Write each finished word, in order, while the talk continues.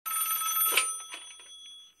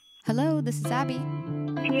Hello, this is Abby.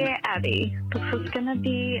 Dear Abbey, this is gonna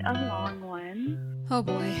be a long one. Oh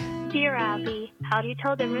boy. Dear Abbey, how do you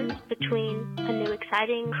tell the difference between a new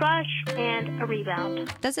exciting crush and a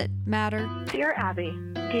rebound? Does it matter? Dear Abbey.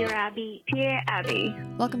 Dear Abbey. Dear Abbey.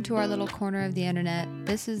 Welcome to our little corner of the internet.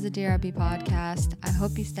 This is the Dear Abbey podcast. I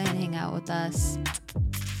hope you stay and hang out with us.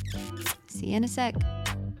 See you in a sec.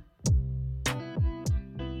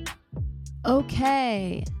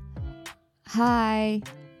 Okay. Hi.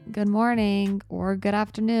 Good morning, or good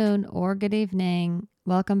afternoon, or good evening.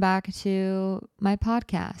 Welcome back to my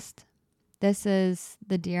podcast. This is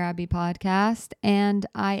the Dear Abbey podcast, and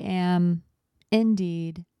I am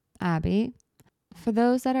indeed Abbey. For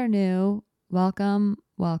those that are new, welcome.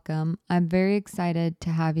 I'm very excited to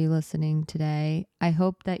have you listening today. I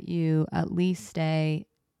hope that you at least stay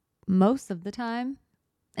most of the time,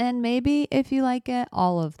 and maybe if you like it,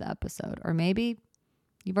 all of the episode, or maybe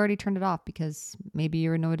you've already turned it off because maybe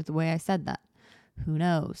you're annoyed at the way I said that. Who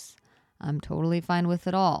knows? I'm totally fine with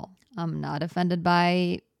it all. I'm not offended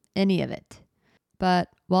by any of it. But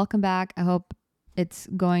welcome back. I hope it's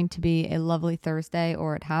going to be a lovely Thursday,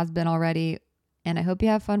 or it has been already. And I hope you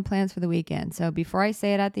have fun plans for the weekend. So before I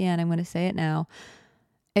say it at the end, I'm going to say it now.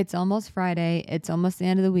 It's almost Friday. It's almost the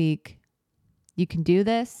end of the week. You can do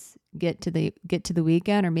this. Get to the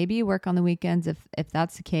weekend, or maybe you work on the weekends if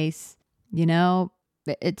that's the case. You know,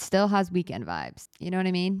 it still has weekend vibes. You know what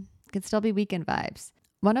I mean? It could still be weekend vibes.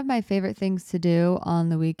 One of my favorite things to do on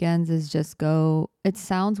the weekends is just go. It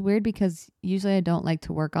sounds weird because usually I don't like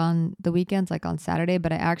to work on the weekends, like on Saturday,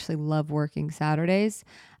 but I actually love working Saturdays.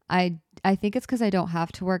 I think it's because I don't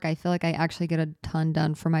have to work. I feel like I actually get a ton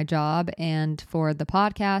done for my job and for the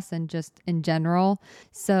podcast and just in general.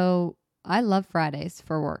 So I love Fridays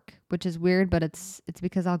for work, which is weird, but it's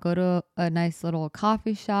because I'll go to a nice little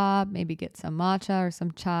coffee shop, maybe get some matcha or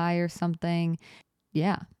some chai or something.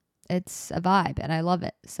 Yeah, it's a vibe and I love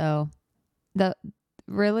it. So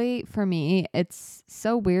for me, it's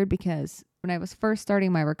so weird because when I was first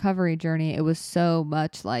starting my recovery journey, it was so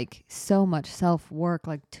much self-work,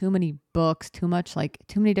 like too many books, too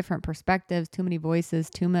many different perspectives, too many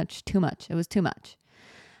voices, too much. It was too much.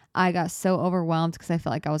 I got so overwhelmed because I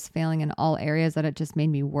felt like I was failing in all areas that it just made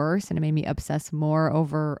me worse, and it made me obsess more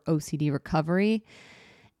over OCD recovery.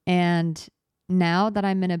 And now that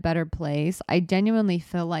I'm in a better place, I genuinely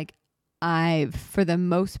feel like I've, for the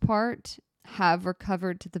most part, have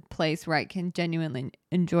recovered to the place where I can genuinely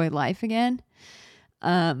enjoy life again.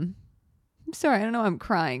 I'm sorry, I don't know, I'm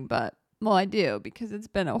crying, but well, I do, because it's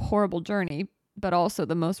been a horrible journey, but also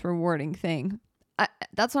the most rewarding thing.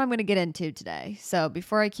 That's what I'm going to get into today. So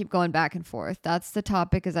before I keep going back and forth, that's the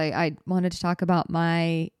topic, is I wanted to talk about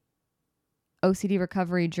my OCD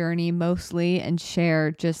recovery journey mostly and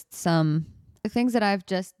share just some things that I've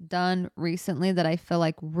just done recently that I feel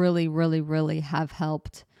like really, really, really have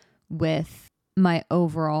helped with my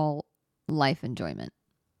overall life enjoyment.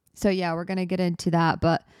 So yeah, we're going to get into that.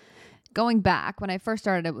 But going back, when I first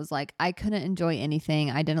started, it was like I couldn't enjoy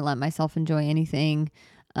anything. I didn't let myself enjoy anything.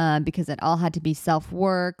 Because it all had to be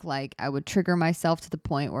self-work. Like I would trigger myself to the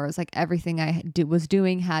point where it was like everything I was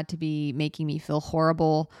doing had to be making me feel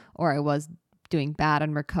horrible, or I was doing bad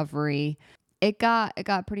in recovery. It got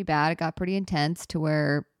pretty bad. It got pretty intense to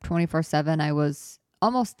where 24/7 I was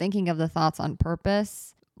almost thinking of the thoughts on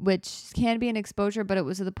purpose, which can be an exposure, but it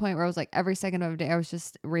was to the point where I was like every second of the day I was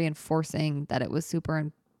just reinforcing that it was super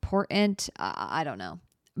important. I don't know.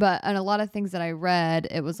 But on a lot of things that I read,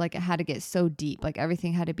 it was like it had to get so deep. Like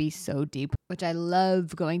everything had to be so deep, which I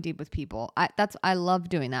love going deep with people. I love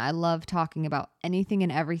doing that. I love talking about anything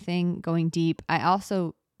and everything, going deep. I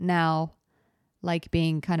also now like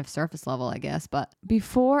being kind of surface level, I guess. But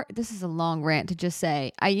before, this is a long rant to just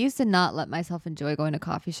say, I used to not let myself enjoy going to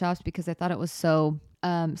coffee shops because I thought it was so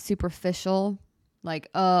superficial. Like,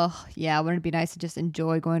 oh yeah, wouldn't it be nice to just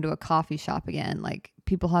enjoy going to a coffee shop again? Like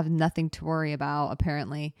people have nothing to worry about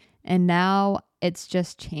apparently. And now it's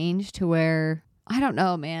just changed to where, I don't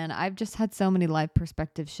know, man, I've just had so many life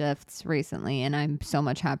perspective shifts recently and I'm so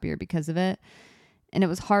much happier because of it. And it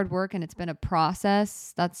was hard work and it's been a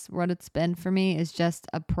process. That's what it's been for me, is just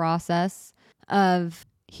a process of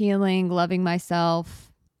healing, loving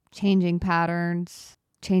myself, changing patterns,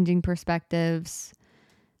 changing perspectives,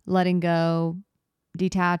 letting go,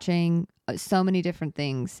 detaching, so many different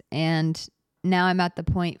things. And now I'm at the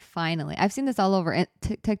point, finally, I've seen this all over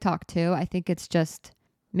TikTok too. I think it's just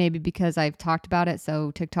maybe because I've talked about it.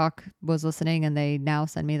 So TikTok was listening and they now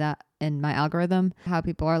send me that in my algorithm. How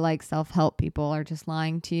people are like, self-help people are just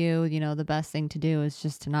lying to you. You know, the best thing to do is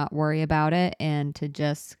just to not worry about it and to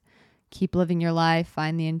just keep living your life,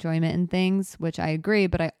 find the enjoyment in things, which I agree.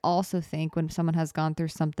 But I also think when someone has gone through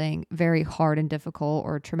something very hard and difficult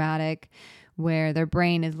or traumatic, where their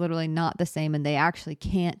brain is literally not the same and they actually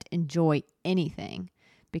can't enjoy anything,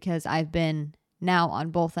 because I've been now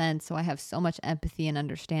on both ends. So I have so much empathy and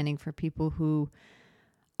understanding for people who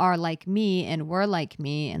are like me and were like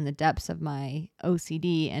me in the depths of my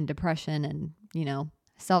OCD and depression and,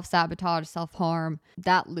 self-sabotage, self-harm,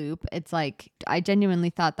 that loop. It's like, I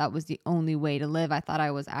genuinely thought that was the only way to live. I thought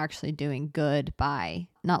I was actually doing good by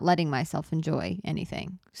not letting myself enjoy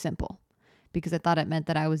anything simple, because I thought it meant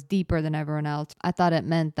that I was deeper than everyone else. I thought it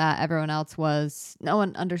meant that everyone else no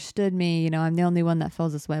one understood me. I'm the only one that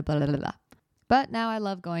feels this way, blah, blah, blah, blah. But now I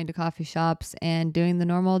love going to coffee shops and doing the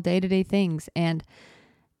normal day-to-day things. And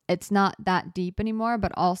it's not that deep anymore,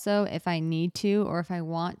 but also if I need to, or if I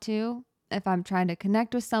want to, if I'm trying to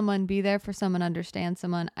connect with someone, be there for someone, understand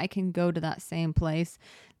someone, I can go to that same place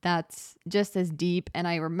that's just as deep. And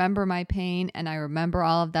I remember my pain and I remember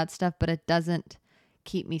all of that stuff, but it doesn't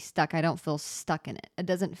keep me stuck. I don't feel stuck in it. It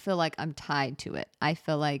doesn't feel like I'm tied to it. I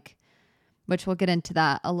feel like, which we'll get into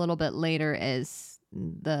that a little bit later, is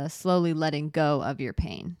the slowly letting go of your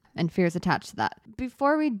pain and fears attached to that.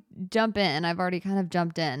 Before we jump in, I've already kind of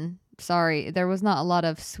jumped in. Sorry, there was not a lot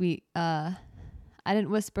of sweet, I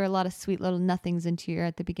didn't whisper a lot of sweet little nothings into your ear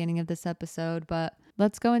at the beginning of this episode, but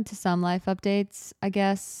let's go into some life updates, I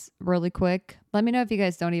guess, really quick. Let me know if you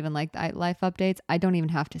guys don't even like the life updates. I don't even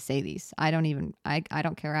have to say these. I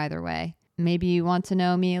don't care either way. Maybe you want to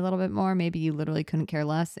know me a little bit more. Maybe you literally couldn't care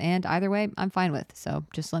less. And either way, I'm fine with. So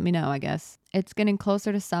just let me know, I guess. It's getting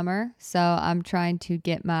closer to summer. So I'm trying to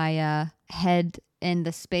get my head in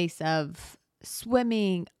the space of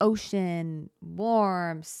swimming, ocean,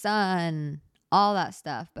 warm, sun, all that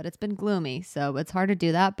stuff. But it's been gloomy. So it's hard to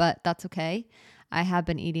do that, but that's okay. I have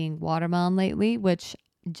been eating watermelon lately, which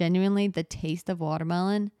genuinely the taste of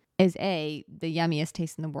watermelon is the yummiest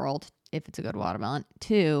taste in the world if it's a good watermelon.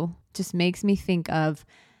 2, just makes me think of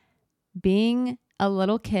being a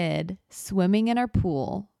little kid swimming in our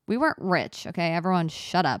pool. We weren't rich, okay? Everyone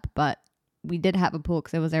shut up, but we did have a pool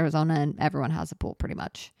because it was Arizona and everyone has a pool pretty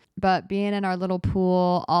much. But being in our little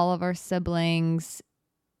pool, all of our siblings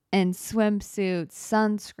in swimsuits,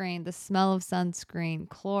 sunscreen, the smell of sunscreen,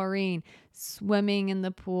 chlorine, swimming in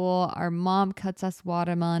the pool. Our mom cuts us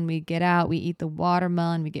watermelon. We get out, we eat the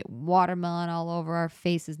watermelon, we get watermelon all over our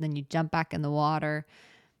faces. Then you jump back in the water,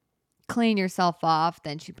 clean yourself off.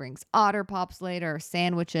 Then she brings Otter Pops later, or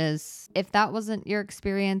sandwiches. If that wasn't your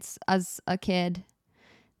experience as a kid,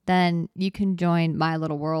 then you can join my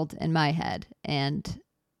little world in my head and,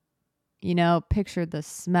 picture the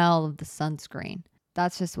smell of the sunscreen.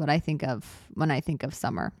 That's just what I think of when I think of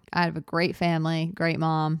summer. I have a great family, great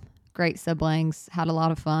mom, great siblings, had a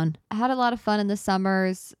lot of fun. I had a lot of fun in the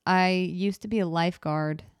summers. I used to be a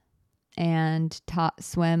lifeguard and taught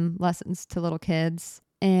swim lessons to little kids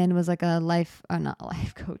and was like not a life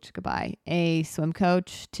coach, a swim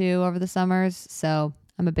coach too over the summers. So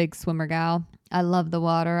I'm a big swimmer gal. I love the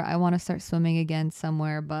water. I want to start swimming again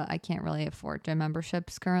somewhere, but I can't really afford gym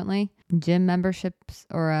memberships currently. Gym memberships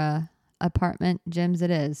or apartment gyms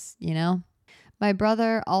it is, My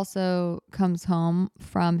brother also comes home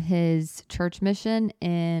from his church mission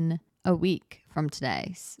in a week from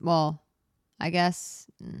today. Well, I guess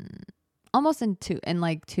almost in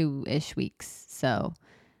 2-ish weeks. So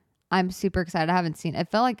I'm super excited. I haven't seen, I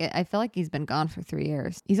feel like he's been gone for 3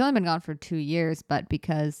 years. He's only been gone for 2 years, but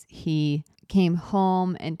because he came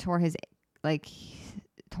home and tore his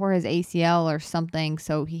ACL or something,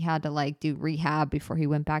 so he had to do rehab before he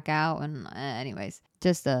went back out. And anyways,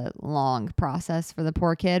 just a long process for the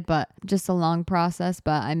poor kid, but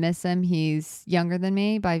I miss him. He's younger than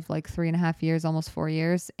me by 3.5 years, almost 4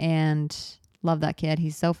 years, and love that kid.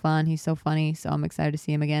 He's so fun, he's so funny, so I'm excited to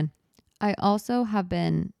see him again. I also have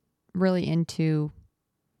been really into,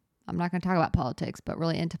 I'm not going to talk about politics, but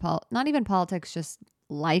really into not even politics, just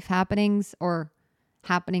life happenings or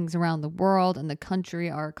happenings around the world and the country,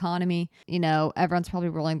 our economy. Everyone's probably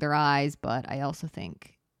rolling their eyes, but I also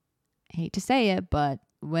think, I hate to say it, but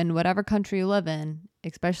when whatever country you live in,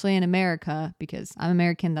 especially in America, because I'm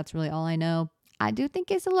American, that's really all I know, I do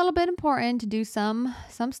think it's a little bit important to do some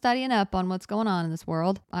studying up on what's going on in this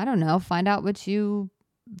world. I don't know, find out what you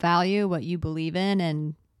value, what you believe in,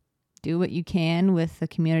 and do what you can with the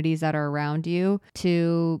communities that are around you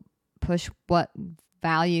to push what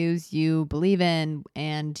values you believe in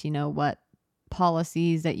and, what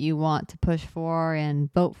policies that you want to push for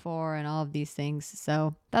and vote for and all of these things.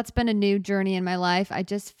 So that's been a new journey in my life. I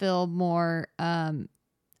just feel more,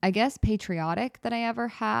 I guess, patriotic than I ever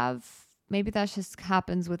have. Maybe that just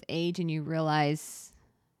happens with age and you realize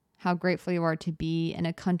how grateful you are to be in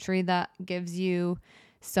a country that gives you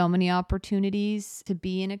so many opportunities to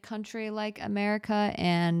be in a country like America.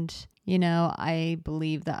 And, I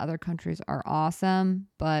believe that other countries are awesome,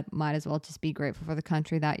 but might as well just be grateful for the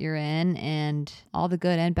country that you're in and all the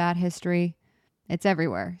good and bad history. It's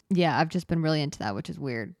everywhere. Yeah, I've just been really into that, which is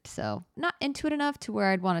weird. So not into it enough to where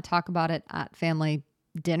I'd want to talk about it at family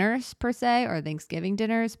dinners per se, or Thanksgiving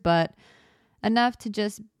dinners, but enough to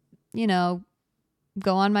just,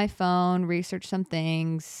 go on my phone, research some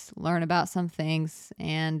things, learn about some things,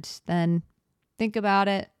 and then think about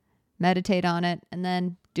it, meditate on it, and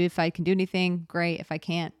then if I can do anything, great. If I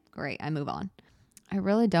can't, great. I move on. I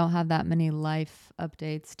really don't have that many life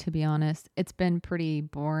updates, to be honest. It's been pretty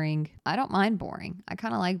boring. I don't mind boring. I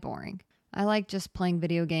kind of like boring. I like just playing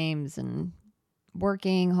video games and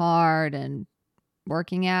working hard and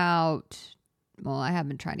working out. Well, I have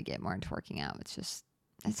been trying to get more into working out.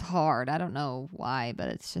 It's hard. I don't know why, but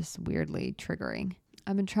it's just weirdly triggering.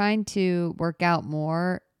 I've been trying to work out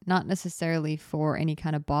more, not necessarily for any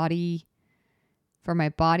kind of for my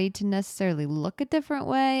body to necessarily look a different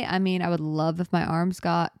way. I mean, I would love if my arms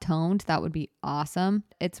got toned. That would be awesome.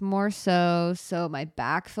 It's more so my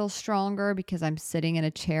back feels stronger because I'm sitting in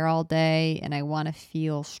a chair all day and I want to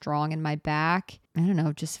feel strong in my back. I don't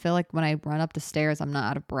know, just feel like when I run up the stairs, I'm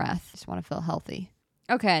not out of breath. Just want to feel healthy.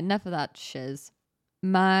 Okay, enough of that shiz.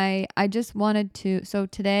 So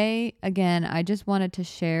today, again, I just wanted to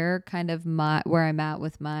share kind of where I'm at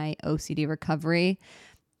with my OCD recovery.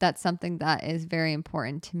 That's something that is very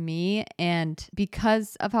important to me. And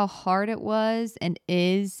because of how hard it was and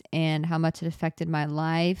is, and how much it affected my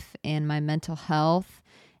life and my mental health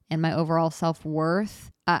and my overall self-worth,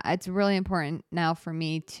 it's really important now for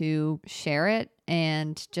me to share it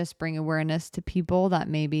and just bring awareness to people that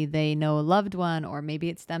maybe they know a loved one, or maybe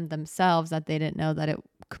it's them themselves that they didn't know that it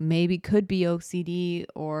maybe could be OCD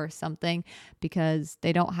or something, because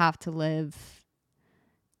they don't have to live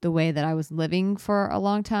the way that I was living for a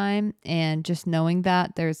long time. And just knowing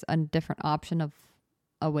that there's a different option of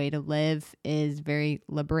a way to live is very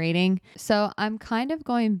liberating. So I'm kind of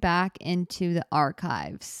going back into the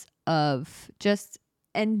archives of just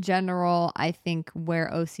in general, I think where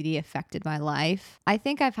OCD affected my life. I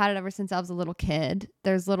think I've had it ever since I was a little kid.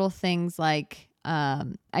 There's little things like,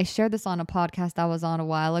 I shared this on a podcast I was on a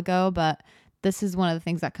while ago, but this is one of the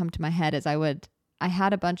things that come to my head is I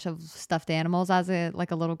had a bunch of stuffed animals as a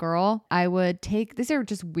little girl. I would these are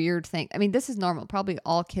just weird things. I mean, this is normal. Probably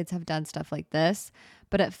all kids have done stuff like this,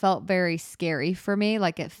 but it felt very scary for me.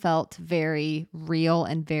 Like it felt very real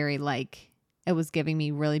and very it was giving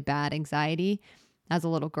me really bad anxiety as a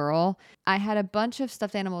little girl. I had a bunch of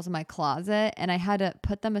stuffed animals in my closet and I had to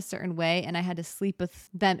put them a certain way and I had to sleep with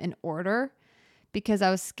them in order, because I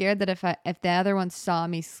was scared that if the other ones saw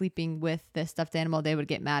me sleeping with this stuffed animal, they would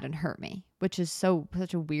get mad and hurt me, which is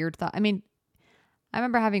such a weird thought. I mean, I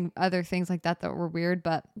remember having other things like that were weird,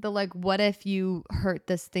 but what if you hurt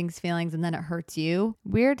this thing's feelings and then it hurts you?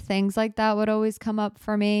 Weird things like that would always come up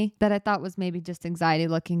for me that I thought was maybe just anxiety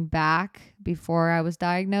looking back before I was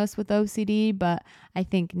diagnosed with OCD. But I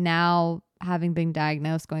think now, having been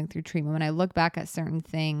diagnosed, going through treatment, when I look back at certain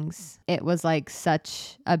things, it was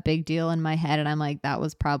such a big deal in my head. And I'm like, that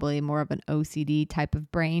was probably more of an OCD type of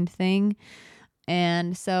brain thing.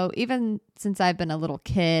 And so even since I've been a little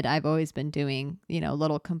kid, I've always been doing,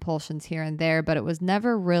 little compulsions here and there, but it was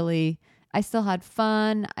never really, I still had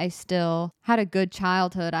fun. I still had a good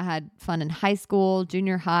childhood. I had fun in high school,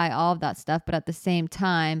 junior high, all of that stuff. But at the same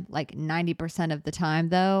time, 90% of the time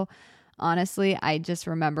though, honestly, I just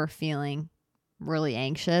remember feeling really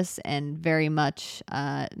anxious and very much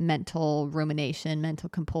mental rumination, mental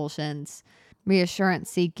compulsions, reassurance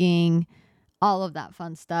seeking, all of that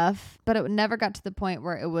fun stuff. But it never got to the point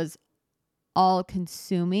where it was all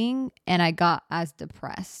consuming and I got as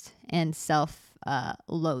depressed and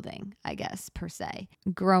self-loathing, I guess, per se.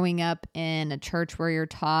 Growing up in a church where you're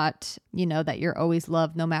taught, that you're always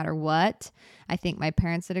loved no matter what. I think my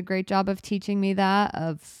parents did a great job of teaching me that,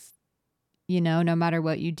 of no matter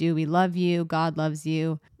what you do, we love you. God loves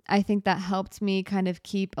you. I think that helped me kind of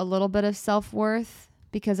keep a little bit of self-worth,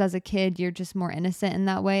 because as a kid, you're just more innocent in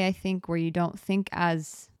that way, I think, where you don't think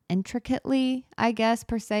as intricately, I guess,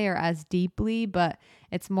 per se, or as deeply, but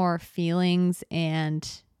it's more feelings and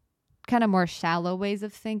kind of more shallow ways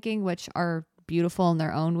of thinking, which are beautiful in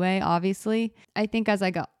their own way, obviously. I think as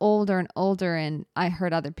I got older and older and I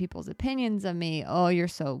heard other people's opinions of me, oh, you're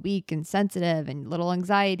so weak and sensitive and little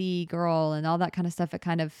anxiety girl and all that kind of stuff, it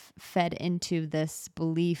kind of fed into this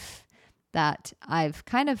belief that I've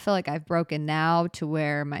kind of feel like I've broken now, to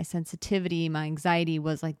where my sensitivity, my anxiety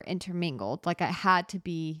was intermingled. I had to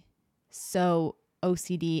be so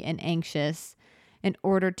OCD and anxious in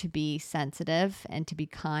order to be sensitive and to be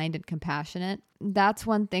kind and compassionate. That's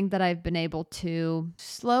one thing that I've been able to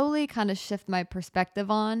slowly kind of shift my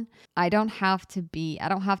perspective on. I don't have to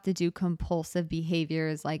do compulsive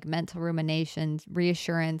behaviors like mental ruminations,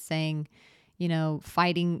 reassurance, saying,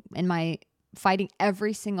 fighting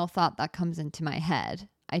every single thought that comes into my head.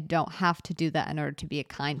 I don't have to do that in order to be a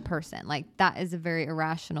kind person. Like, that is a very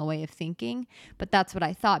irrational way of thinking, but that's what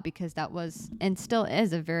I thought because that was and still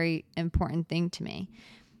is a very important thing to me.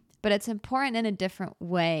 But it's important in a different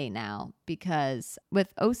way now because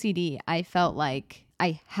with OCD, I felt like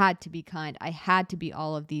I had to be kind. I had to be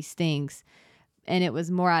all of these things. And it was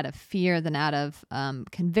more out of fear than out of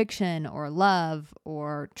conviction or love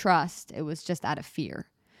or trust. It was just out of fear.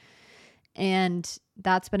 And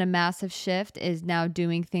that's been a massive shift, is now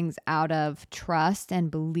doing things out of trust and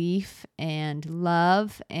belief and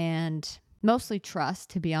love, and mostly trust,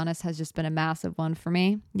 to be honest, has just been a massive one for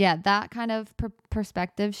me. Yeah, that kind of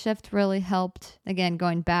perspective shift really helped. Again,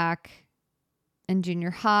 going back in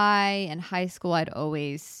junior high and high school, I'd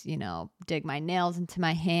always, dig my nails into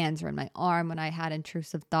my hands or in my arm when I had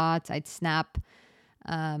intrusive thoughts. I'd snap.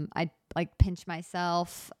 I'd pinch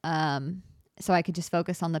myself. So I could just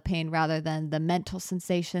focus on the pain rather than the mental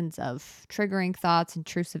sensations of triggering thoughts,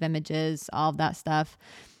 intrusive images, all of that stuff.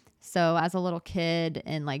 So as a little kid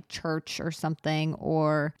in church or something,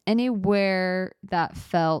 or anywhere that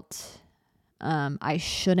felt I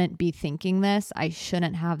shouldn't be thinking this, I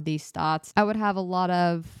shouldn't have these thoughts, I would have a lot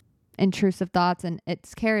of intrusive thoughts, and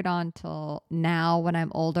it's carried on till now when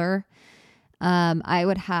I'm older. I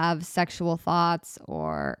would have sexual thoughts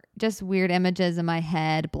or just weird images in my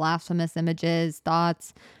head, blasphemous images,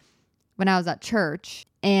 thoughts when I was at church.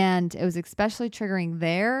 And it was especially triggering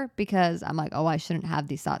there because I'm like, oh, I shouldn't have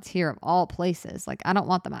these thoughts here of all places. I don't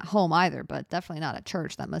want them at home either, but definitely not at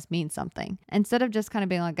church. That must mean something. Instead of just kind of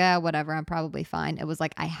being like, whatever, I'm probably fine. It was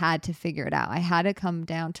like I had to figure it out. I had to come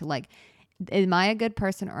down to am I a good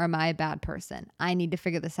person or am I a bad person? I need to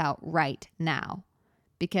figure this out right now.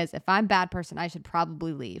 Because if I'm a bad person, I should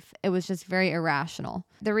probably leave. It was just very irrational.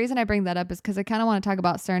 The reason I bring that up is because I kind of want to talk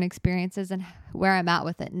about certain experiences and where I'm at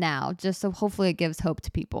with it now, just so hopefully it gives hope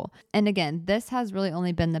to people. And again, this has really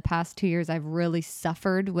only been the past 2 years I've really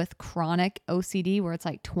suffered with chronic OCD, where it's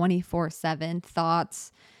 24/7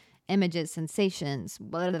 thoughts, images, sensations,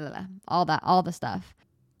 blah, blah, blah, all the stuff.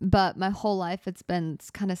 But my whole life, it's been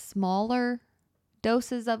kind of smaller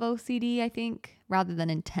doses of OCD, I think, rather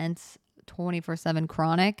than intense 24/7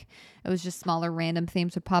 chronic. It was just smaller random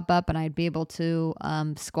themes would pop up and I'd be able to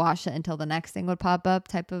squash it until the next thing would pop up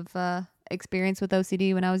type of experience with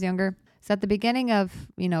OCD when I was younger. So at the beginning of,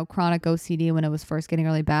 chronic OCD, when it was first getting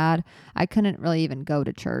really bad, I couldn't really even go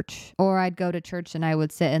to church, or I'd go to church and I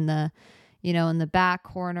would sit in the back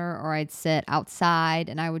corner, or I'd sit outside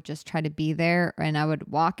and I would just try to be there, and I would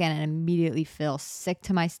walk in and immediately feel sick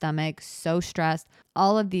to my stomach, so stressed,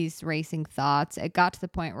 all of these racing thoughts. It got to the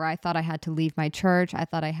point where I thought I had to leave my church. I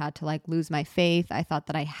thought I had to lose my faith. I thought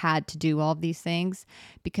that I had to do all of these things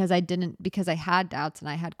because I had doubts and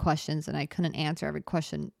I had questions and I couldn't answer every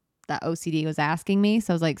question that OCD was asking me.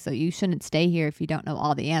 So I was like, so you shouldn't stay here if you don't know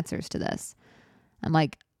all the answers to this. I'm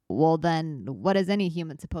like, well, then what is any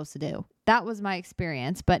human supposed to do? That was my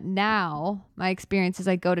experience. But now my experience is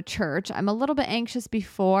I go to church. I'm a little bit anxious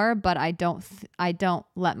before, but I don't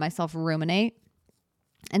let myself ruminate.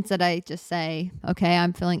 Instead, I just say, okay,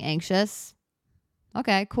 I'm feeling anxious.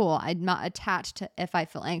 Okay, cool. I'm not attached to if I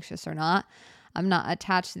feel anxious or not. I'm not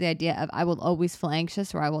attached to the idea of I will always feel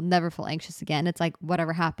anxious or I will never feel anxious again. It's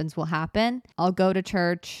whatever happens will happen. I'll go to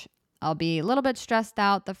church. I'll be a little bit stressed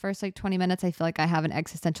out the first 20 minutes. I feel like I have an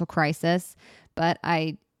existential crisis, but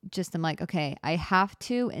I just am okay, I have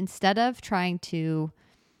to, instead of trying to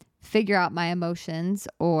figure out my emotions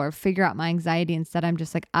or figure out my anxiety, instead I'm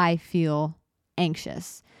just I feel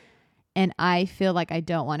anxious and I feel like I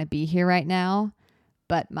don't want to be here right now,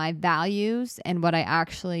 but my values and what I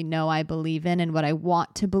actually know I believe in and what I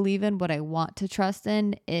want to believe in, what I want to trust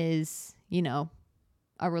in is,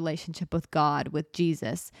 a relationship with God, with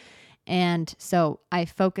Jesus. And so I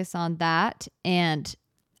focus on that, and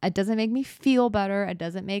it doesn't make me feel better. It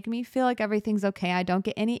doesn't make me feel like everything's okay. I don't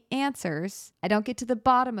get any answers. I don't get to the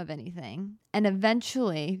bottom of anything. And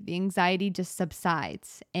eventually the anxiety just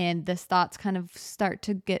subsides and the thoughts kind of start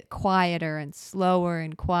to get quieter and slower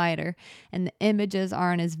and quieter. And the images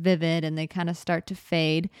aren't as vivid and they kind of start to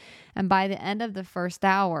fade. And by the end of the first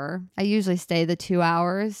hour, I usually stay the 2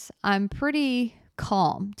 hours. I'm pretty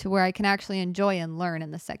calm to where I can actually enjoy and learn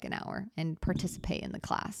in the second hour and participate in the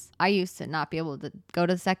class. I used to not be able to go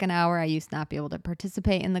to the second hour. I used to not be able to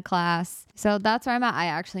participate in the class. So that's where I'm at. I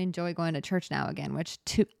actually enjoy going to church now again,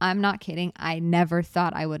 I'm not kidding. I never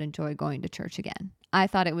thought I would enjoy going to church again. I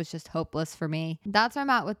thought it was just hopeless for me. That's where I'm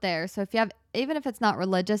at with there. So if you have, even if it's not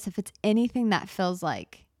religious, if it's anything that feels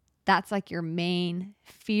like that's like your main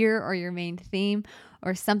fear or your main theme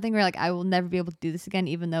or something where like, I will never be able to do this again,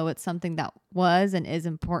 even though it's something that was and is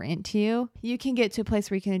important to you, you can get to a place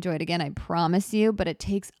where you can enjoy it again. I promise you, but it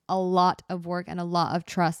takes a lot of work and a lot of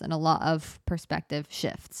trust and a lot of perspective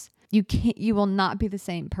shifts. You will not be the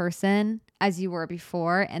same person as you were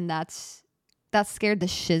before. And that scared the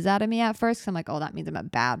shiz out of me at first. Cause I'm like, oh, that means I'm a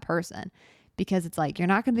bad person, because it's like, you're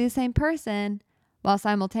not going to be the same person while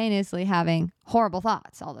simultaneously having horrible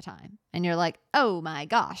thoughts all the time. And you're like, oh my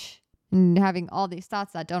gosh, and having all these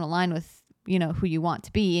thoughts that don't align with, who you want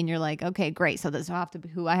to be. And you're like, okay, great. So this will have to be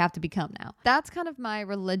who I have to become now. That's kind of my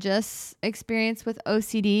religious experience with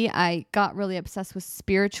OCD. I got really obsessed with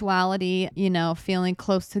spirituality, feeling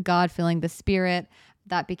close to God, feeling the spirit.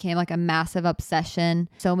 That became like a massive obsession.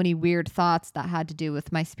 So many weird thoughts that had to do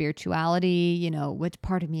with my spirituality, which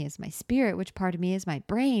part of me is my spirit, which part of me is my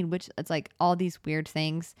brain, which it's like all these weird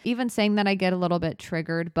things. Even saying that, I get a little bit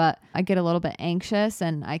triggered, but I get a little bit anxious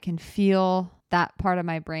and I can feel that part of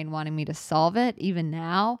my brain wanting me to solve it even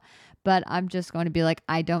now. But I'm just going to be like,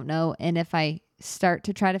 I don't know. And if I start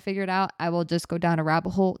to try to figure it out, I will just go down a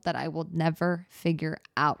rabbit hole that I will never figure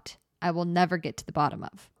out. I will never get to the bottom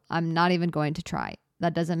of. I'm not even going to try.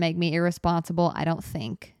 That doesn't make me irresponsible, I don't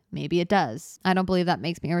think. Maybe it does. I don't believe that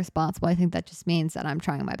makes me irresponsible. I think that just means that I'm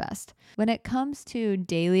trying my best. When it comes to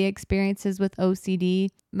daily experiences with OCD,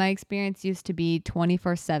 my experience used to be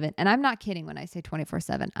 24/7. And I'm not kidding when I say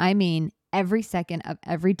 24/7. I mean every second of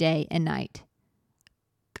every day and night.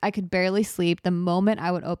 I could barely sleep the moment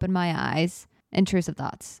I would open my eyes, intrusive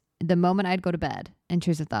thoughts. The moment I'd go to bed,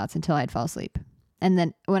 intrusive thoughts until I'd fall asleep. And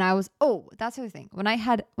then that's the other thing. When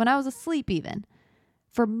I was asleep even,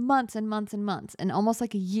 for months and months and months and almost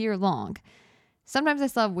like a year long. Sometimes I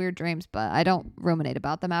still have weird dreams, but I don't ruminate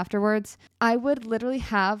about them afterwards. I would literally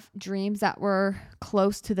have dreams that were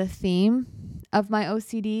close to the theme of my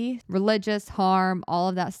OCD, religious, harm, all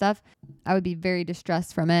of that stuff. I would be very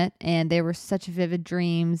distressed from it. And they were such vivid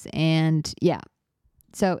dreams. And yeah,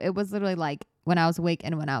 so it was literally like when I was awake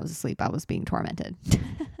and when I was asleep, I was being tormented.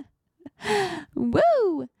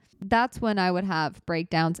 Woo! That's when I would have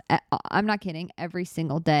breakdowns. I'm not kidding. Every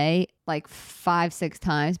single day, like 5-6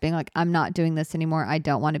 times, being like, I'm not doing this anymore. I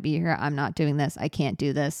don't want to be here. I'm not doing this. I can't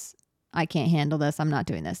do this. I can't handle this. I'm not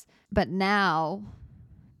doing this. But now,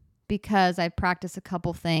 because I practice a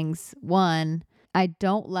couple things, one, I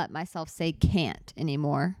don't let myself say can't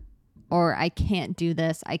anymore, or I can't do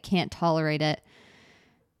this. I can't tolerate it.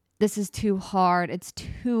 This is too hard. It's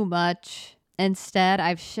too much. Instead,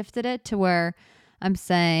 I've shifted it to where I'm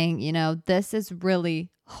saying, this is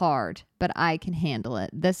really hard, but I can handle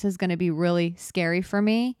it. This is going to be really scary for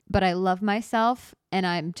me, but I love myself and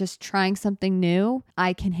I'm just trying something new.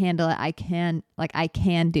 I can handle it. I can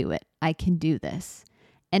do it. I can do this.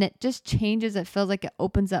 And it just changes. It feels like it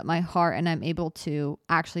opens up my heart and I'm able to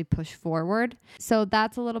actually push forward. So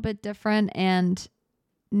that's a little bit different. And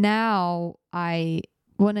now I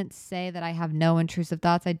wouldn't say that I have no intrusive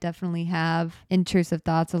thoughts. I definitely have intrusive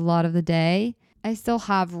thoughts a lot of the day. I still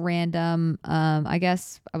have random, I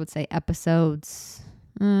guess I would say episodes.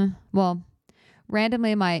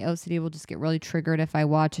 Randomly my OCD will just get really triggered if I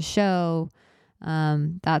watch a show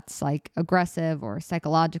that's like aggressive or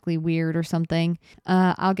psychologically weird or something.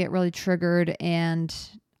 I'll get really triggered and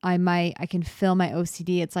I can feel my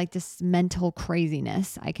OCD. It's like this mental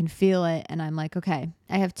craziness. I can feel it and I'm like, okay,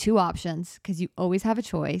 I have two options because you always have a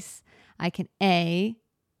choice. I can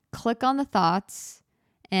click on the thoughts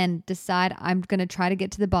and decide I'm going to try to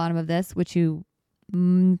get to the bottom of this, which you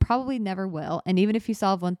probably never will. And even if you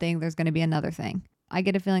solve one thing, there's going to be another thing. I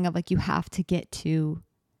get a feeling of like, you have to get to,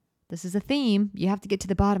 this is a theme, you have to get to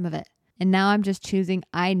the bottom of it. And now I'm just choosing,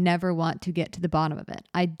 I never want to get to the bottom of it.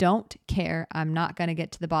 I don't care. I'm not going to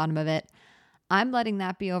get to the bottom of it. I'm letting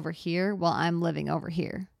that be over here while I'm living over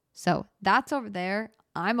here. So that's over there.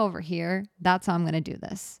 I'm over here. That's how I'm going to do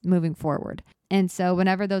this moving forward. And so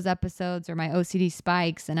whenever those episodes or my OCD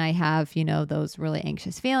spikes and I have, those really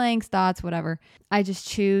anxious feelings, thoughts, whatever, I just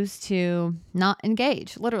choose to not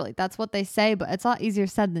engage. Literally, that's what they say, but it's a lot easier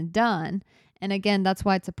said than done. And again, that's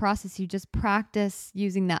why it's a process. You just practice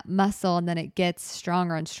using that muscle and then it gets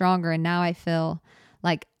stronger and stronger. And now I feel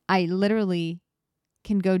like I literally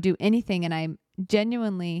can go do anything and I'm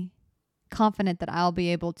genuinely confident that I'll be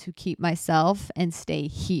able to keep myself and stay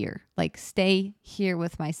here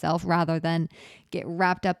with myself rather than get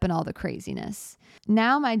wrapped up in all the craziness.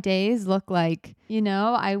 Now my days look like,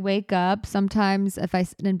 I wake up sometimes if I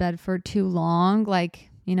sit in bed for too long,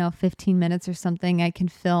 15 minutes or something, I can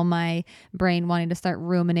feel my brain wanting to start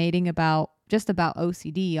ruminating about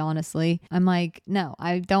OCD, honestly. I'm like, no,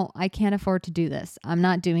 I can't afford to do this. I'm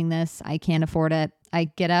not doing this. I can't afford it. I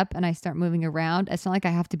get up and I start moving around. It's not like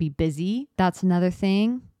I have to be busy. That's another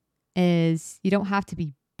thing, is you don't have to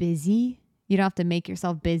be busy. You don't have to make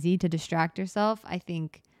yourself busy to distract yourself. I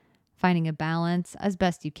think finding a balance as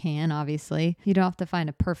best you can, obviously. You don't have to find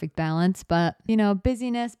a perfect balance, but,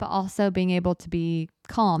 busyness, but also being able to be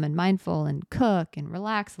calm and mindful and cook and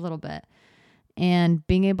relax a little bit. And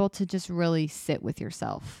being able to just really sit with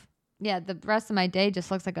yourself. Yeah, the rest of my day just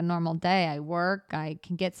looks like a normal day. I work, I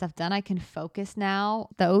can get stuff done, I can focus now.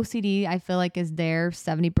 The OCD, I feel like, is there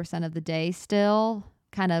 70% of the day still,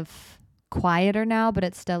 kind of quieter now, but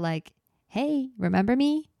it's still like, hey, remember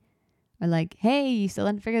me? Or like, hey, you still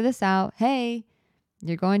didn't figure this out. Hey,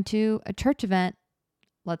 you're going to a church event.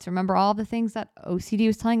 Let's remember all the things that OCD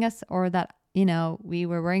was telling us, or that we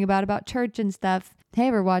were worrying about church and stuff. Hey,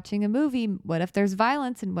 we're watching a movie. What if there's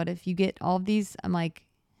violence? And what if you get all of these? I'm like,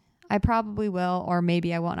 I probably will, or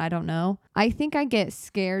maybe I won't. I don't know. I think I get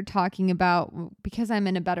scared talking about, because I'm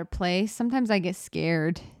in a better place. Sometimes I get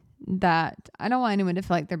scared that I don't want anyone to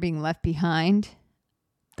feel like they're being left behind.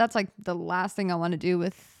 That's like the last thing I want to do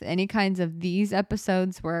with any kinds of these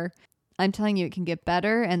episodes where I'm telling you it can get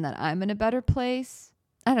better and that I'm in a better place.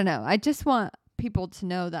 I don't know. I just want people to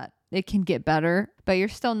know that it can get better, but you're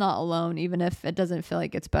still not alone, even if it doesn't feel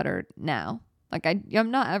like it's better now. Like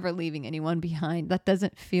I'm not ever leaving anyone behind. That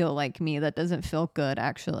doesn't feel like me. That doesn't feel good,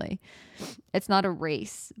 actually. It's not a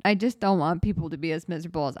race. I just don't want people to be as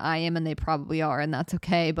miserable as I am, and they probably are, and that's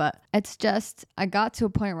okay. But it's just, I got to a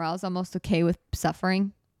point where I was almost okay with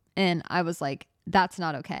suffering, and I was like, that's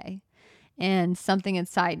not okay. And something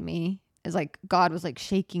inside me is like, God was like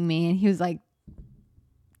shaking me, and he was like,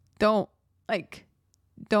 don't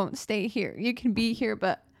stay here. You can be here,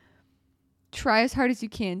 but try as hard as you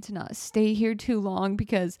can to not stay here too long,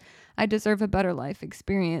 because I deserve a better life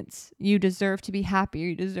experience. You deserve to be happier.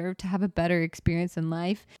 You deserve to have a better experience in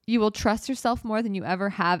life. You will trust yourself more than you ever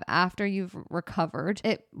have after you've recovered.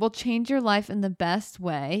 It will change your life in the best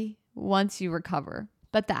way once you recover.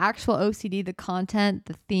 But the actual OCD, the content,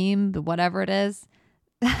 the theme, the whatever it is,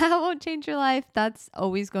 that won't change your life. That's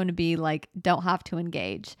always going to be like, don't have to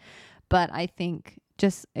engage. But I think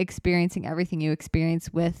just experiencing everything you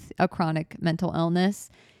experience with a chronic mental illness,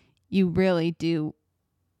 you really do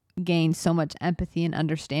gain so much empathy and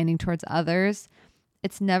understanding towards others.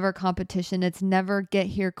 It's never competition. It's never get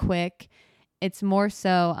here quick. It's more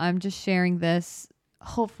so, I'm just sharing this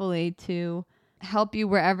hopefully to help you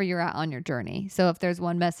wherever you're at on your journey. So if there's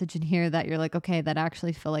one message in here that you're like, okay, that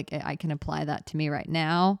actually feel like I can apply that to me right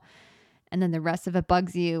now, and then the rest of it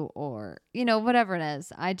bugs you, or, whatever it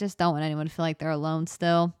is. I just don't want anyone to feel like they're alone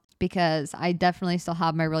still, because I definitely still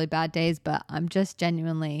have my really bad days, but I'm just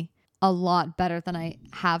genuinely a lot better than I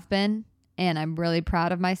have been. And I'm really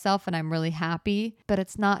proud of myself, and I'm really happy, but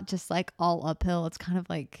it's not just like all uphill. It's kind of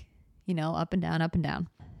like, up and down, up and down.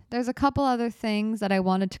 There's a couple other things that I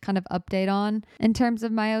wanted to kind of update on in terms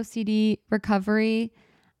of my OCD recovery.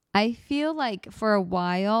 I feel like for a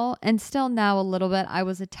while, and still now a little bit, I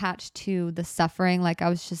was attached to the suffering, like I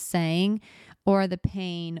was just saying, or the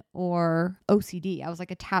pain, or OCD. I was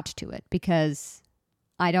like attached to it because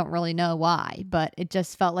I don't really know why, but it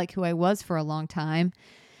just felt like who I was for a long time.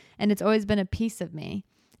 And it's always been a piece of me.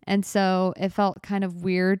 And so it felt kind of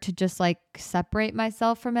weird to just like separate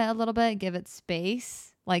myself from it a little bit, give it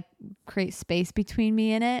space, like create space between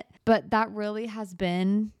me and it. But that really has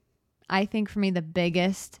been, I think for me, the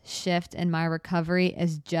biggest shift in my recovery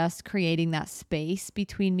is just creating that space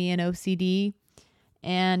between me and OCD.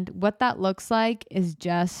 And what that looks like is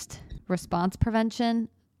just response prevention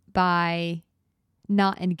by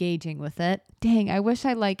not engaging with it. Dang, I wish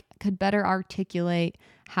I could better articulate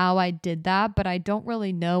how I did that, but I don't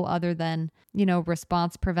really know other than,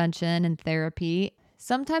 response prevention and therapy.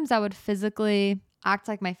 Sometimes I would physically act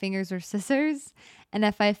like my fingers were scissors. And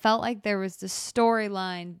if I felt like there was this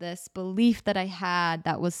storyline, this belief that I had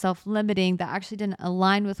that was self-limiting, that actually didn't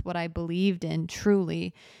align with what I believed in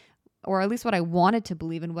truly, or at least what I wanted to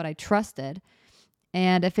believe in, what I trusted.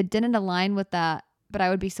 And if it didn't align with that, but I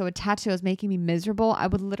would be so attached to it, it was making me miserable, I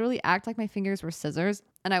would literally act like my fingers were scissors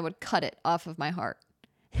and I would cut it off of my heart.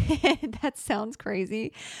 That sounds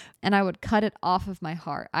crazy. And I would cut it off of my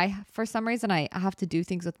heart. For some reason, I have to do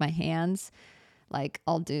things with my hands. Like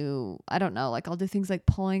I'll do things like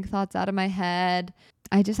pulling thoughts out of my head.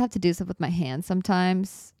 I just have to do stuff with my hands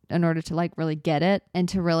sometimes in order to like really get it and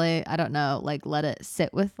to really, I don't know, like let it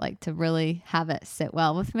sit with, like to really have it sit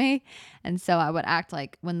well with me. And so I would act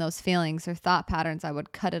like when those feelings or thought patterns, I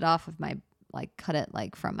would cut it off of my, like cut it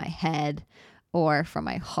like from my head or from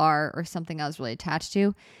my heart or something I was really attached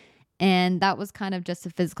to. And that was kind of just a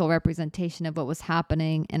physical representation of what was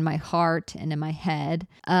happening in my heart and in my head,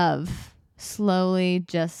 of slowly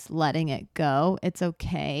just letting it go. It's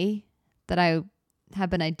okay that I have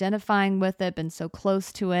been identifying with it, been so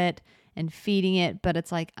close to it and feeding it, but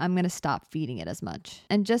it's like, I'm going to stop feeding it as much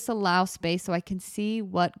and just allow space so I can see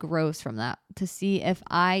what grows from that, to see if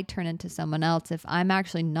I turn into someone else, if I'm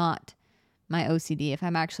actually not my OCD, if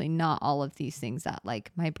I'm actually not all of these things that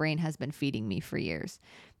like my brain has been feeding me for years,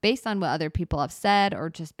 based on what other people have said or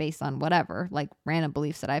just based on whatever, like random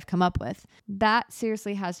beliefs that I've come up with. That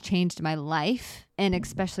seriously has changed my life. And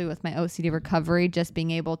especially with my OCD recovery, just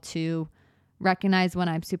being able to recognize when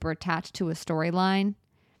I'm super attached to a storyline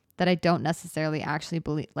that I don't necessarily actually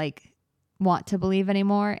believe, like want to believe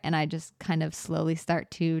anymore. And I just kind of slowly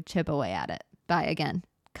start to chip away at it by, again,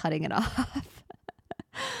 cutting it off.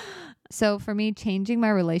 So for me, changing my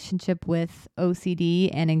relationship with OCD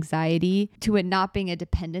and anxiety to it not being a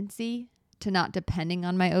dependency, to not depending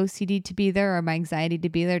on my OCD to be there or my anxiety to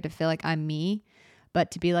be there, to feel like I'm me,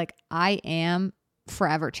 but to be like, I am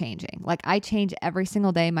forever changing. Like I change every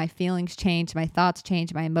single day. My feelings change, my thoughts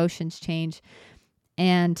change, my emotions change.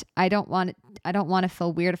 And I don't want to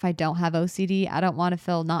feel weird if I don't have OCD. I don't want to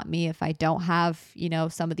feel not me if I don't have, you know,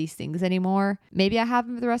 some of these things anymore. Maybe I have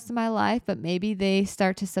them for the rest of my life, but maybe they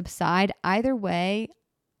start to subside. Either way,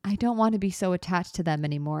 I don't want to be so attached to them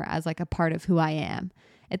anymore as like a part of who I am.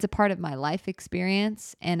 It's a part of my life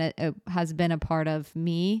experience and it has been a part of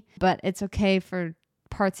me, but it's okay for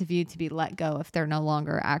parts of you to be let go if they're no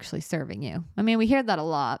longer actually serving you. I mean, we hear that a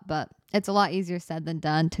lot, but it's a lot easier said than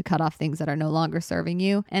done to cut off things that are no longer serving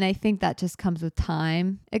you. And I think that just comes with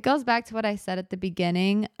time. It goes back to what I said at the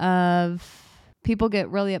beginning of people get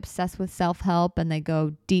really obsessed with self-help and they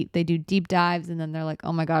go deep, they do deep dives and then they're like,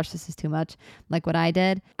 oh my gosh, this is too much. Like what I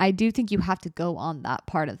did. I do think you have to go on that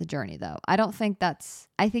part of the journey though. I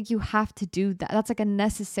think you have to do that. That's like a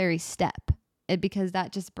necessary step because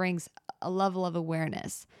that just brings a level of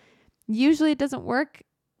awareness. Usually it doesn't work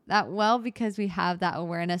that well because we have that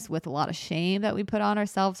awareness with a lot of shame that we put on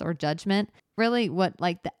ourselves or judgment. Really what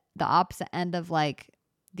like the opposite end of like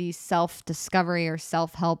these self-discovery or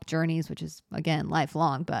self-help journeys, which is again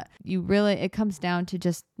lifelong, but it comes down to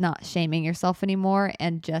just not shaming yourself anymore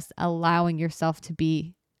and just allowing yourself to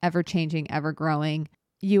be ever changing, ever growing.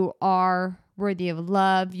 You are worthy of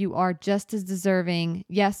love. You are just as deserving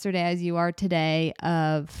yesterday as you are today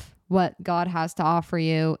of what God has to offer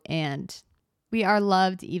you. And we are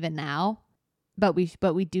loved even now, but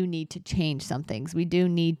we do need to change some things. We do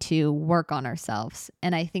need to work on ourselves.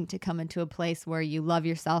 And I think to come into a place where you love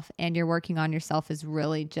yourself and you're working on yourself is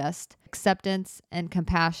really just acceptance and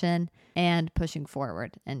compassion and pushing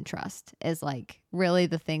forward and trust is like really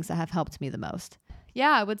the things that have helped me the most.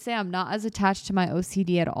 Yeah, I would say I'm not as attached to my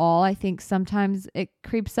OCD at all. I think sometimes it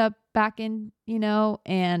creeps up back in,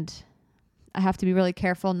 and I have to be really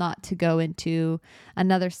careful not to go into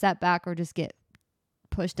another setback or just get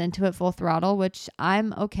pushed into it full throttle, which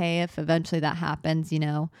I'm okay if eventually that happens.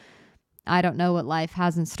 I don't know what life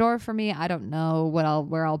has in store for me. I don't know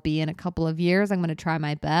where I'll be in a couple of years. I'm going to try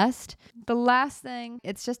my best. The last thing,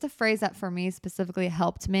 it's just a phrase that for me specifically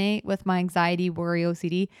helped me with my anxiety, worry,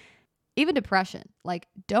 OCD, even depression. Like,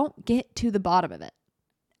 don't get to the bottom of it.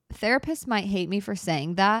 Therapists might hate me for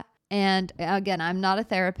saying that. And again, I'm not a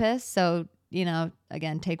therapist. So,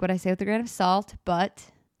 again, take what I say with a grain of salt, but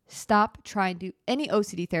stop trying to, any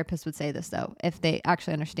OCD therapist would say this though, if they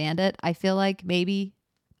actually understand it. I feel like maybe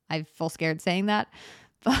I feel scared saying that,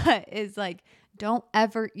 but it's like,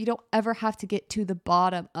 you don't ever have to get to the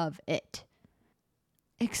bottom of it.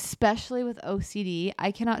 Especially with OCD.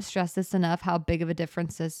 I cannot stress this enough, how big of a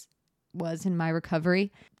difference this was in my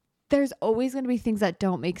recovery. There's always going to be things that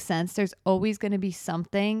don't make sense. There's always going to be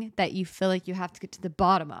something that you feel like you have to get to the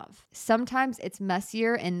bottom of. Sometimes it's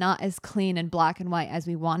messier and not as clean and black and white as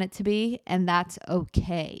we want it to be, and that's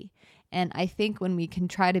okay. And I think when we can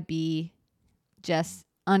try to be just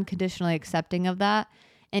unconditionally accepting of that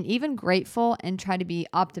and even grateful and try to be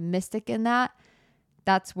optimistic in that,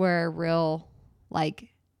 that's where real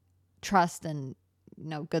trust and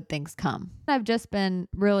good things come. I've just been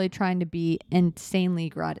really trying to be insanely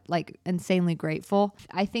grateful.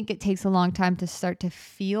 I think it takes a long time to start to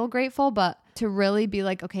feel grateful, but to really be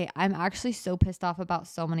like, okay, I'm actually so pissed off about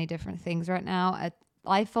so many different things right now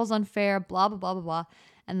life feels unfair, blah, blah, blah, blah, blah.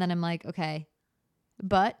 And then I'm like, okay,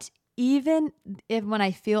 but even if when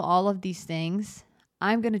I feel all of these things,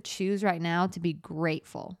 I'm going to choose right now to be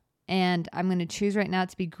grateful. And I'm going to choose right now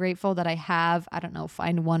to be grateful that I have, I don't know,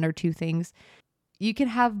 find one or two things. You can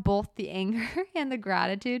have both the anger and the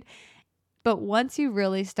gratitude. But once you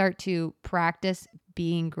really start to practice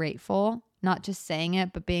being grateful, not just saying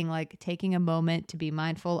it, but being like taking a moment to be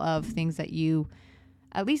mindful of things that you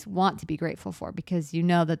at least want to be grateful for because you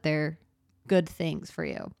know that they're good things for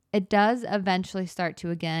you. It does eventually start to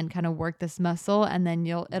again kind of work this muscle, and then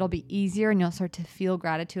it'll be easier and you'll start to feel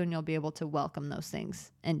gratitude and you'll be able to welcome those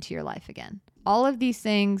things into your life again. All of these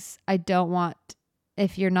things I don't want,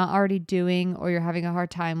 if you're not already doing or you're having a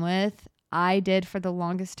hard time with, I did for the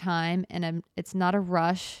longest time, and it's not a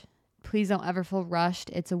rush. Please don't ever feel rushed.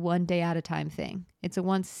 It's a 1 day at a time thing. It's a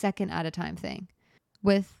 1 second at a time thing.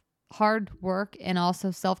 With hard work and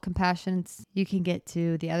also self-compassion, you can get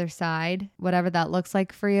to the other side. Whatever that looks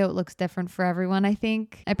like for you, it looks different for everyone, I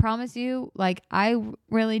think. I promise you, like, I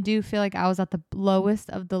really do feel like I was at the lowest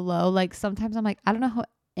of the low. Like, sometimes I'm like, I don't know how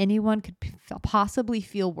anyone could possibly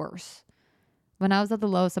feel worse. When I was at the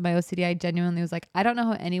lowest of my OCD, I genuinely was like, I don't know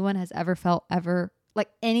how anyone has ever felt like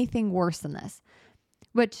anything worse than this,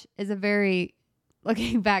 which is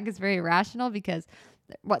looking back, is very irrational because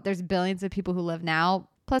there's billions of people who live now,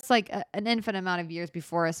 plus like an infinite amount of years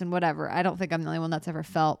before us and whatever. I don't think I'm the only one that's ever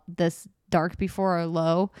felt this dark before or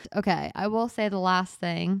low. Okay, I will say the last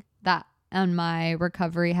thing that on my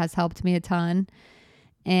recovery has helped me a ton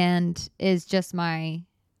and is just my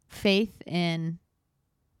faith in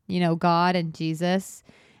God and Jesus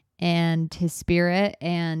and his spirit.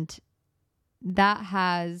 And that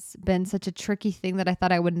has been such a tricky thing that I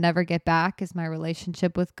thought I would never get back, is my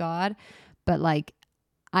relationship with God. But like,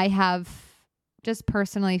 I have just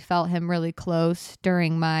personally felt him really close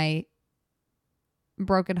during my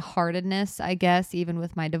brokenheartedness, I guess, even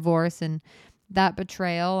with my divorce and that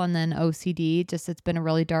betrayal and then OCD. Just, it's been a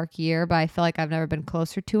really dark year, but I feel like I've never been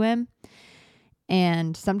closer to him.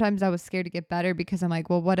 And sometimes I was scared to get better because I'm like,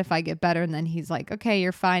 well, what if I get better? And then he's like, okay,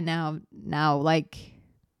 you're fine now. Now, like,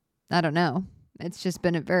 I don't know. It's just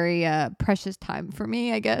been a very precious time for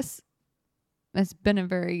me, I guess. It's been a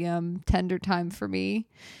very tender time for me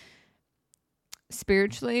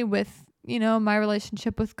spiritually with, my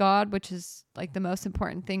relationship with God, which is like the most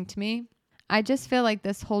important thing to me. I just feel like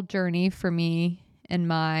this whole journey for me and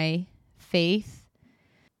my faith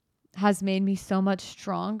has made me so much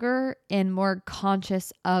stronger and more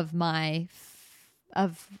conscious of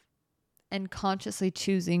and consciously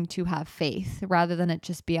choosing to have faith rather than it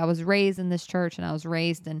just be, I was raised in this church and I was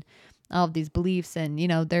raised in all of these beliefs and,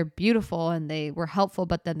 they're beautiful and they were helpful,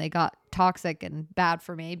 but then they got toxic and bad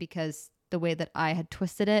for me because the way that I had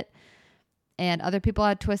twisted it and other people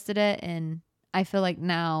had twisted it. And I feel like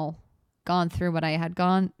now gone through what I had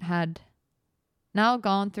gone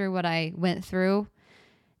through what I went through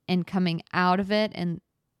and coming out of it. And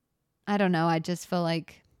I don't know, I just feel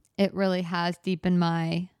like it really has deepened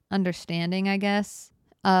my understanding, I guess,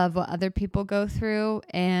 of what other people go through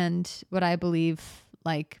and what I believe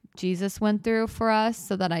like Jesus went through for us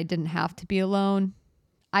so that I didn't have to be alone.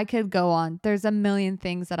 I could go on. There's a million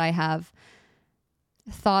things that I have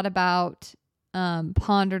thought about,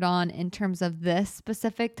 pondered on in terms of this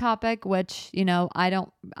specific topic, which, I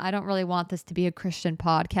don't really want this to be a Christian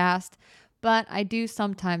podcast, but I do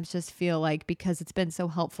sometimes just feel like because it's been so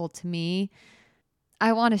helpful to me,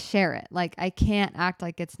 I want to share it. Like, I can't act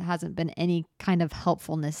like it hasn't been any kind of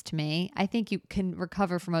helpfulness to me. I think you can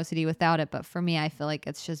recover from OCD without it, but for me, I feel like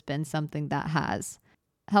it's just been something that has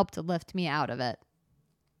helped to lift me out of it.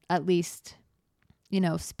 At least,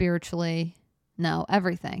 spiritually, no,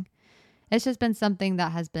 everything. It's just been something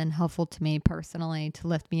that has been helpful to me personally to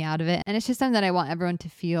lift me out of it. And it's just something that I want everyone to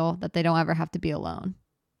feel, that they don't ever have to be alone.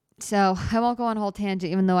 So I won't go on a whole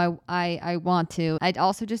tangent, even though I want to. I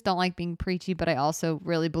also just don't like being preachy, but I also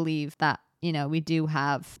really believe that, we do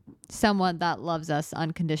have someone that loves us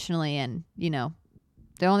unconditionally. And,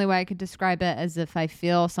 the only way I could describe it is if I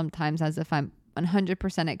feel sometimes as if I'm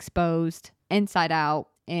 100% exposed inside out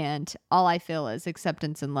and all I feel is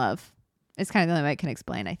acceptance and love. It's kind of the only way I can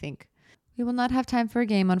explain, I think. We will not have time for a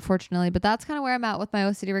game, unfortunately, but that's kind of where I'm at with my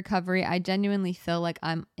OCD recovery. I genuinely feel like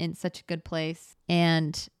I'm in such a good place,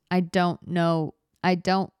 and I don't know. I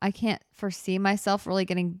can't foresee myself really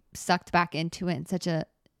getting sucked back into it in such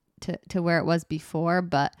to where it was before,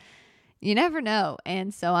 but you never know.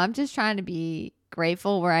 And so I'm just trying to be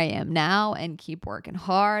grateful where I am now and keep working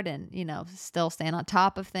hard and, still staying on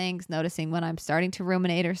top of things, noticing when I'm starting to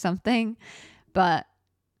ruminate or something, but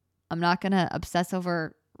I'm not going to obsess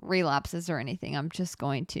over relapses or anything. I'm just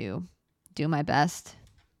going to do my best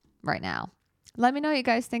right now. Let me know what you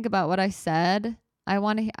guys think about what I said. I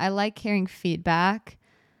like hearing feedback,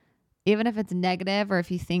 even if it's negative or if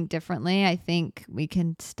you think differently. I think we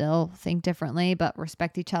can still think differently, but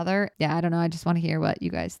respect each other. Yeah, I don't know. I just want to hear what you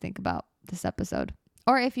guys think about this episode.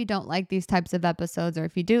 Or if you don't like these types of episodes, or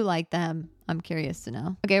if you do like them, I'm curious to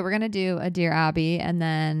know. Okay, we're going to do a Dear Abby, and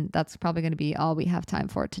then that's probably going to be all we have time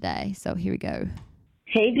for today. So here we go.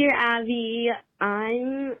 Hey, Dear Abby.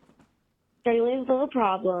 I'm struggling with a little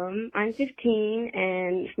problem. I'm 15,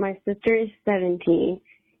 and my sister is 17.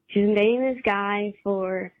 She's been dating this guy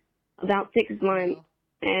for about 6 months,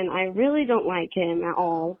 and I really don't like him at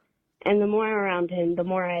all. And the more I'm around him, the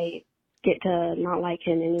more I get to not like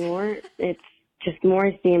him anymore. It's just the more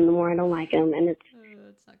I see him, the more I don't like him, and it's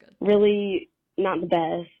not good. really not the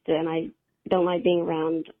best, and I don't like being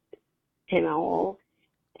around him at all.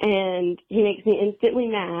 And he makes me instantly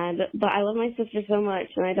mad, but I love my sister so much,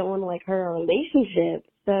 and I don't want to, like, hurt our relationship.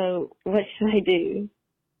 So what should I do?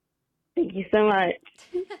 Thank you so much.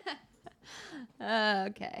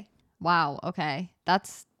 Okay. Wow. Okay.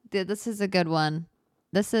 This is a good one.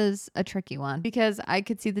 This is a tricky one because I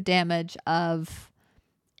could see the damage of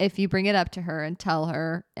if you bring it up to her and tell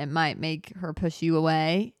her, it might make her push you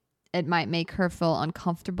away. It might make her feel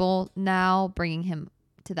uncomfortable now bringing him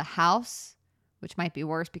to the house, which might be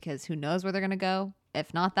worse because who knows where they're going to go,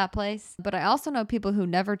 if not that place. But I also know people who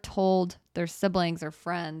never told their siblings or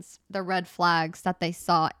friends the red flags that they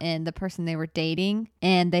saw in the person they were dating.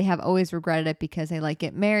 And they have always regretted it because they like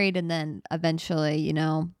get married and then eventually, you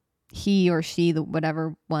know, he or she,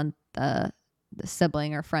 whatever one the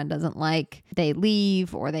sibling or friend doesn't like, they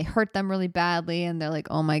leave or they hurt them really badly and they're like,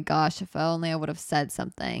 oh my gosh, if only I would have said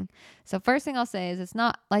something. So first thing I'll say is it's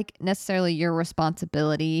not like necessarily your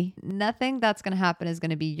responsibility. Nothing that's going to happen is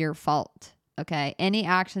going to be your fault. Okay. Any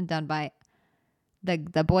action done by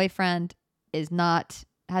the boyfriend has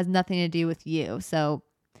nothing to do with you. So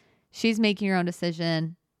she's making her own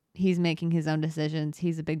decision. He's making his own decisions.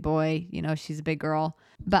 He's a big boy, you know, she's a big girl.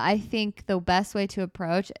 But I think the best way to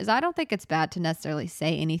approach is I don't think it's bad to necessarily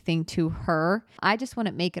say anything to her. I just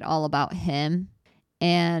wouldn't make it all about him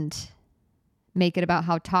and make it about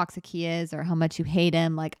how toxic he is or how much you hate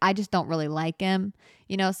him. Like, I just don't really like him.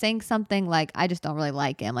 You know, saying something like, I just don't really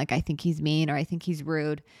like him. Like, I think he's mean or I think he's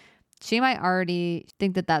rude. She might already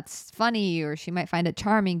think that that's funny, or she might find it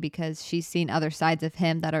charming because she's seen other sides of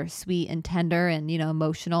him that are sweet and tender and, you know,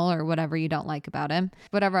 emotional or whatever you don't like about him.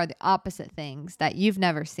 Whatever are the opposite things that you've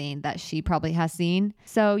never seen that she probably has seen.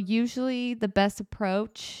 So usually the best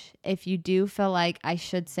approach, if you do feel like I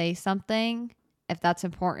should say something, if that's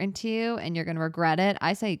important to you and you're going to regret it,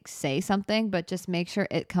 I say something, but just make sure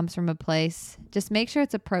it comes from a place. Just make sure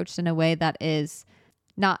it's approached in a way that is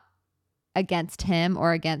not against him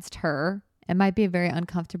or against her. It might be a very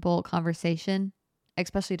uncomfortable conversation,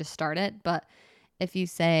 especially to start it. But if you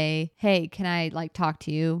say, hey, can I like talk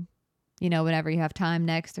to you, you know, whenever you have time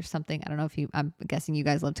next or something. I don't know if I'm guessing you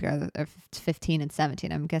guys live together, 15 and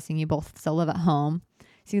 17. I'm guessing you both still live at home.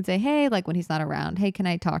 So you can say, hey, like when he's not around, hey, can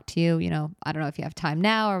I talk to you? You know, I don't know if you have time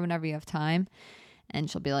now or whenever you have time. And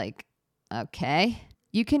she'll be like, okay.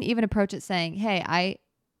 You can even approach it saying, hey,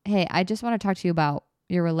 I just want to talk to you about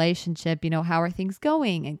your relationship, you know, how are things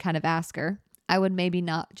going? And kind of ask her. I would maybe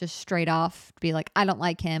not just straight off be like, I don't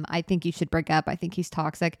like him. I think you should break up. I think he's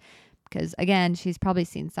toxic. Because again, she's probably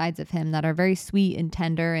seen sides of him that are very sweet and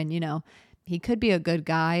tender. And, you know, he could be a good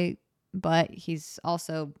guy, but he's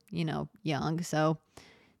also, you know, young. So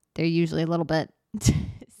they're usually a little bit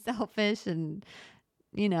selfish and,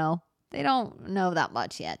 you know, they don't know that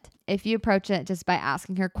much yet. If you approach it just by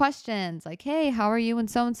asking her questions like, hey, how are you and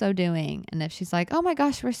so-and-so doing? And if she's like, oh my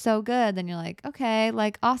gosh, we're so good. Then you're like, okay,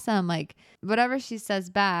 like awesome. Like whatever she says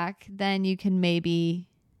back, then you can maybe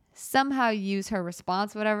somehow use her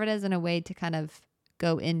response, whatever it is, in a way to kind of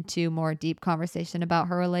go into more deep conversation about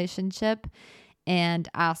her relationship and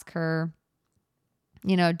ask her,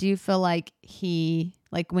 you know, do you feel like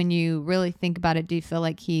when you really think about it, do you feel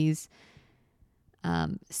like he's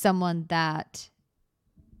someone that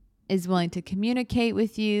is willing to communicate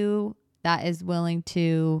with you, that is willing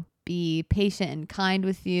to be patient and kind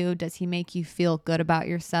with you? Does he make you feel good about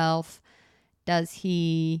yourself? Does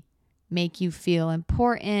he make you feel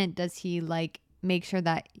important? Does he like make sure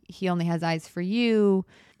that he only has eyes for you?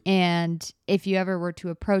 And if you ever were to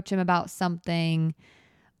approach him about something,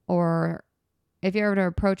 or if you ever were to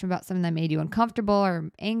approach him about something that made you uncomfortable or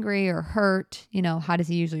angry or hurt, you know, how does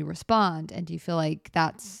he usually respond? And do you feel like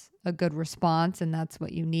that's a good response and that's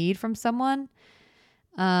what you need from someone?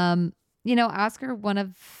 You know, ask her one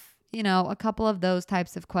of a couple of those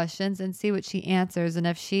types of questions and see what she answers. And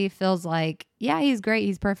if she feels like, yeah, he's great,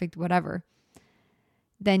 he's perfect, whatever,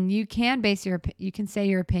 then you can say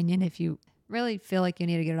your opinion. If you really feel like you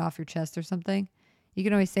need to get it off your chest or something, you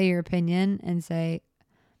can always say your opinion and say,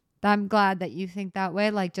 I'm glad that you think that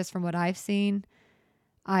way. Like, just from what I've seen,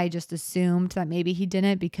 I just assumed that maybe he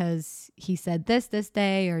didn't because he said this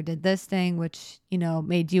day or did this thing, which,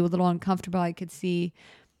 made you a little uncomfortable, I could see.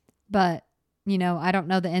 But, I don't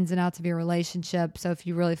know the ins and outs of your relationship. So if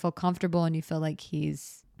you really feel comfortable and you feel like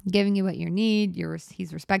he's giving you what you need,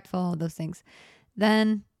 he's respectful, those things,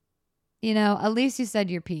 then, at least you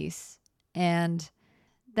said your piece. And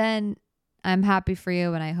then I'm happy for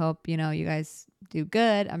you. And I hope, you guys do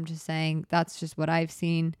good. I'm just saying that's just what I've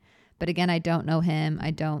seen. But again, I don't know him.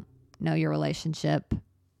 I don't know your relationship.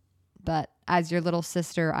 But as your little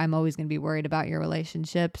sister, I'm always going to be worried about your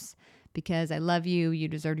relationships because I love you. You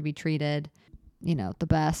deserve to be treated, the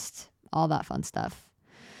best, all that fun stuff.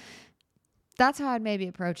 That's how I'd maybe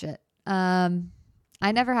approach it.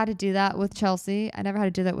 I never had to do that with Chelsea. I never had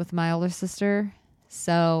to do that with my older sister.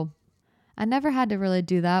 So I never had to really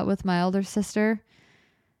do that with my older sister.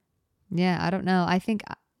 Yeah, I don't know. I think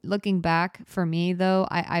looking back for me, though,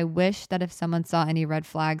 I wish that if someone saw any red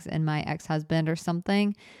flags in my ex-husband or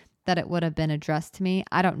something, that it would have been addressed to me.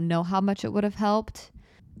 I don't know how much it would have helped,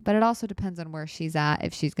 but it also depends on where she's at.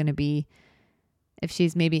 If she's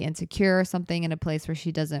maybe insecure or something in a place where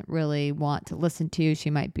she doesn't really want to listen to you, she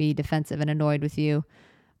might be defensive and annoyed with you.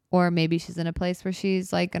 Or maybe she's in a place where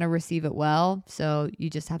she's like going to receive it well. So you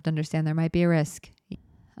just have to understand there might be a risk.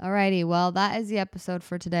 Alrighty, well, that is the episode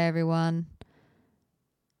for today, everyone.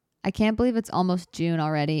 I can't believe it's almost June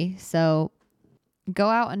already. So go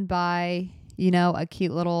out and buy, a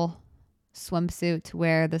cute little swimsuit to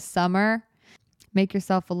wear this summer. Make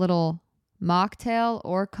yourself a little mocktail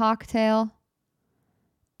or cocktail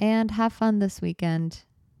and have fun this weekend.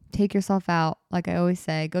 Take yourself out. Like I always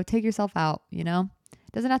say, go take yourself out,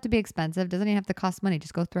 Doesn't have to be expensive. Doesn't even have to cost money.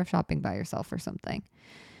 Just go thrift shopping by yourself or something.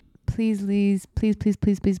 Please leave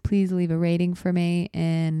a rating for me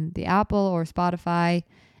in the Apple or Spotify,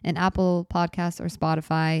 in Apple Podcasts or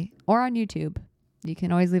Spotify, or on YouTube. You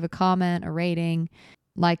can always leave a comment, a rating,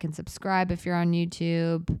 like and subscribe if you're on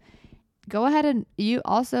YouTube. Go ahead and you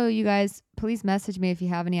guys, please message me if you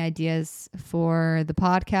have any ideas for the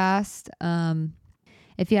podcast.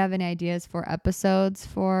 If you have any ideas for episodes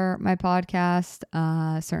for my podcast,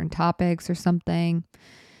 certain topics or something.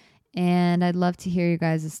 And I'd love to hear you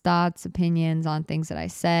guys' thoughts, opinions on things that I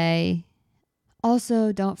say.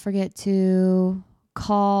 Also, don't forget to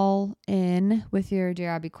call in with your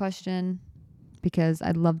Dear Abby question because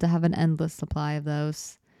I'd love to have an endless supply of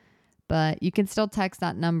those. But you can still text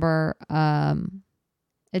that number.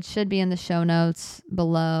 It should be in the show notes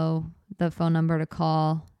below, the phone number to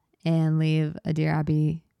call and leave a Dear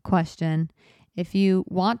Abby question. If you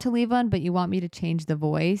want to leave one, but you want me to change the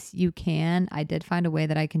voice, you can. I did find a way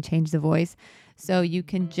that I can change the voice. So you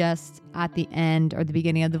can just, at the end or the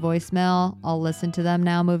beginning of the voicemail, I'll listen to them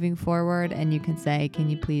now moving forward. And you can say, can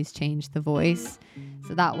you please change the voice?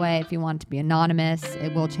 So that way, if you want it to be anonymous,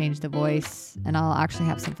 it will change the voice. And I'll actually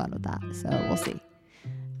have some fun with that. So we'll see.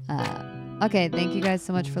 Okay, thank you guys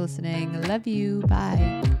so much for listening. I love you.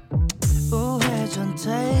 Bye. 우회전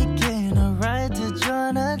taking a ride to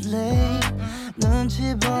journey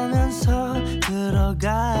눈치 보면서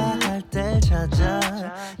들어가야 할 때 찾아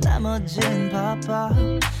나머진 바빠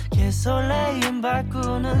개설레임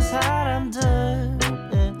바꾸는 사람들